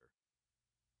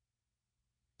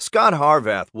Scott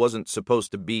Harvath wasn't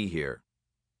supposed to be here.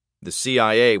 The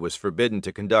CIA was forbidden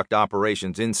to conduct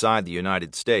operations inside the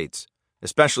United States,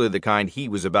 especially the kind he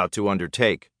was about to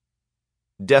undertake.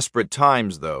 Desperate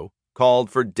times, though, called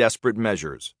for desperate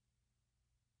measures.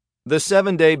 The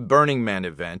 7-day Burning Man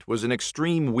event was an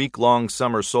extreme week-long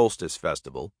summer solstice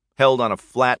festival held on a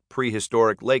flat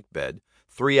prehistoric lake bed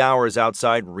 3 hours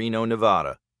outside Reno,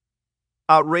 Nevada.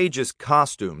 Outrageous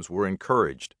costumes were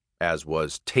encouraged, as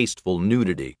was tasteful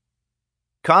nudity.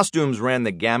 Costumes ran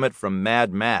the gamut from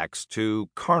Mad Max to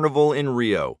Carnival in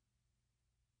Rio.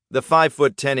 The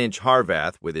 5'10"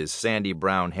 Harvath, with his sandy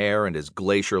brown hair and his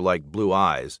glacier-like blue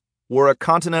eyes, wore a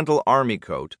Continental Army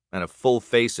coat and a full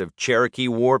face of Cherokee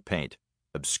war paint,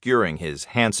 obscuring his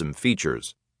handsome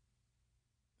features.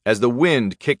 As the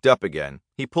wind kicked up again,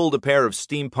 he pulled a pair of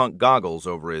steampunk goggles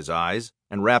over his eyes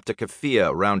and wrapped a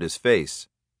keffiyeh around his face.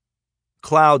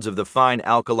 Clouds of the fine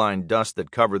alkaline dust that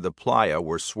covered the playa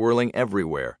were swirling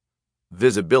everywhere.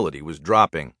 Visibility was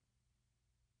dropping.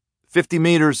 50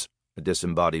 meters, a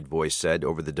disembodied voice said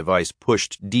over the device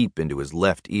pushed deep into his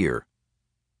left ear.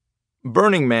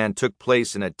 Burning Man took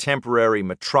place in a temporary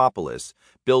metropolis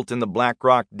built in the Black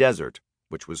Rock Desert,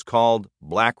 which was called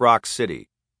Black Rock City.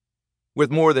 With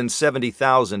more than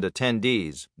 70,000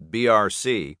 attendees,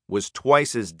 BRC was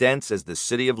twice as dense as the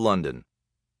City of London.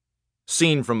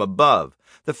 Seen from above,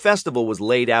 the festival was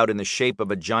laid out in the shape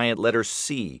of a giant letter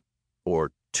C,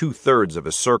 or 2/3 of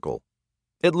a circle.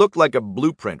 It looked like a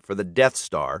blueprint for the Death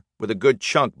Star, with a good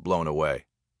chunk blown away.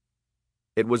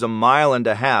 It was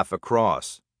 1.5 miles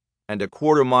across, and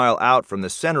 1/4 mile out from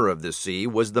the center of the C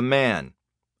was the Man,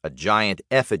 a giant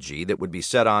effigy that would be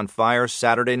set on fire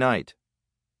Saturday night.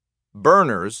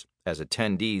 Burners, as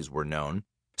attendees were known,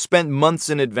 spent months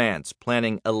in advance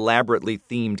planning elaborately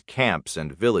themed camps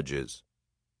and villages.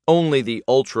 Only the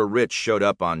ultra-rich showed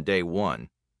up on day one,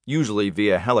 usually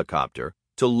via helicopter,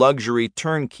 to luxury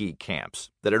turnkey camps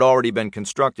that had already been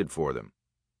constructed for them.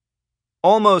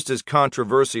 Almost as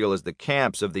controversial as the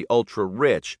camps of the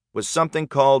ultra-rich was something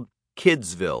called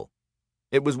Kidsville.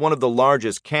 It was one of the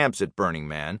largest camps at Burning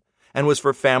Man and was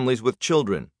for families with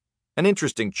children, an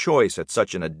interesting choice at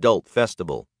such an adult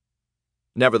festival.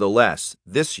 Nevertheless,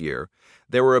 this year,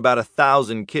 there were about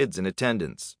 1,000 kids in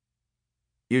attendance.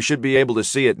 You should be able to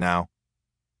see it now.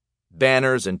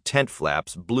 Banners and tent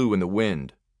flaps blew in the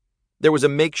wind. There was a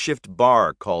makeshift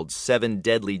bar called 7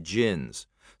 Deadly Gins,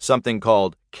 something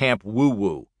called Camp Woo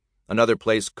Woo, another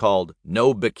place called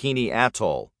No Bikini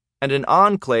Atoll, and an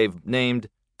enclave named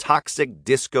Toxic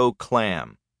Disco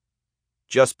Clam.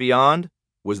 Just beyond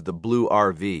was the blue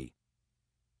RV.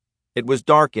 It was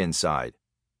dark inside.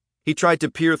 He tried to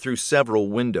peer through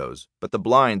several windows, but the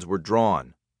blinds were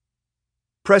drawn.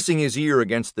 Pressing his ear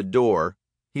against the door,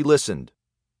 he listened.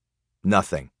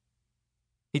 Nothing.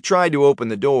 He tried to open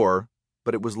the door,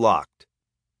 but it was locked.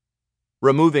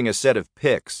 Removing a set of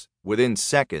picks, within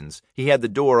seconds, he had the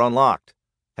door unlocked,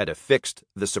 had affixed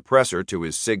the suppressor to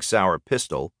his Sig Sauer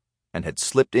pistol, and had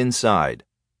slipped inside.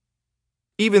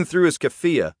 Even through his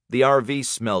keffiyeh, the RV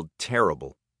smelled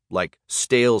terrible, like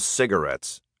stale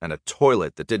cigarettes and a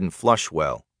toilet that didn't flush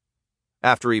well.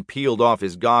 After he peeled off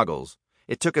his goggles,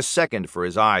 it took a second for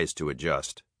his eyes to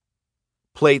adjust.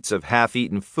 Plates of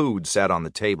half-eaten food sat on the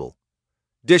table.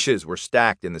 Dishes were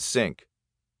stacked in the sink.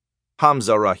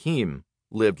 Hamza Rahim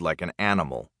lived like an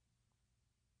animal.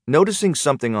 Noticing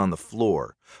something on the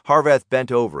floor, Harvath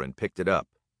bent over and picked it up.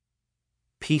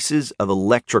 Pieces of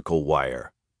electrical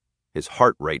wire. His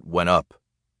heart rate went up.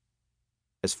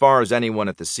 As far as anyone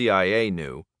at the CIA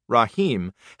knew,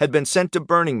 Rahim had been sent to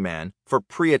Burning Man for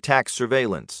pre-attack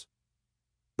surveillance.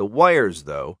 The wires,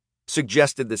 though,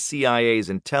 suggested the CIA's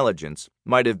intelligence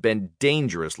might have been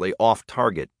dangerously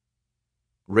off-target.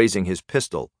 Raising his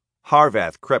pistol,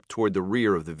 Harvath crept toward the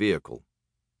rear of the vehicle.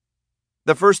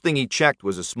 The first thing he checked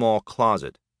was a small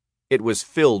closet. It was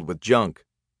filled with junk.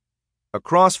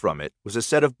 Across from it was a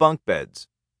set of bunk beds,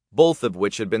 both of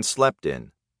which had been slept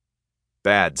in.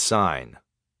 Bad sign.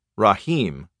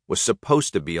 Rahim was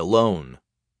supposed to be alone.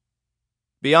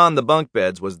 Beyond the bunk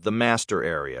beds was the master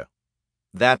area.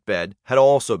 That bed had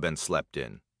also been slept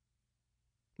in.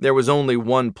 There was only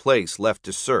one place left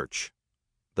to search: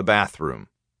 the bathroom.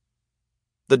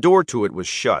 The door to it was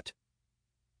shut.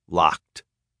 Locked.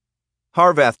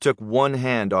 Harvath took one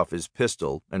hand off his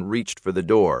pistol and reached for the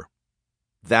door.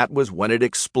 That was when it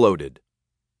exploded.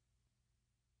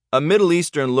 A Middle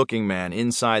Eastern-looking man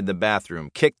inside the bathroom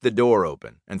kicked the door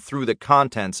open and threw the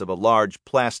contents of a large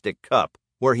plastic cup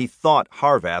where he thought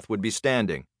Harvath would be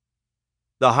standing.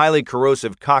 The highly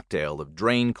corrosive cocktail of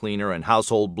drain cleaner and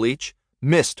household bleach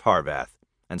missed Harvath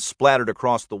and splattered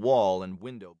across the wall and window.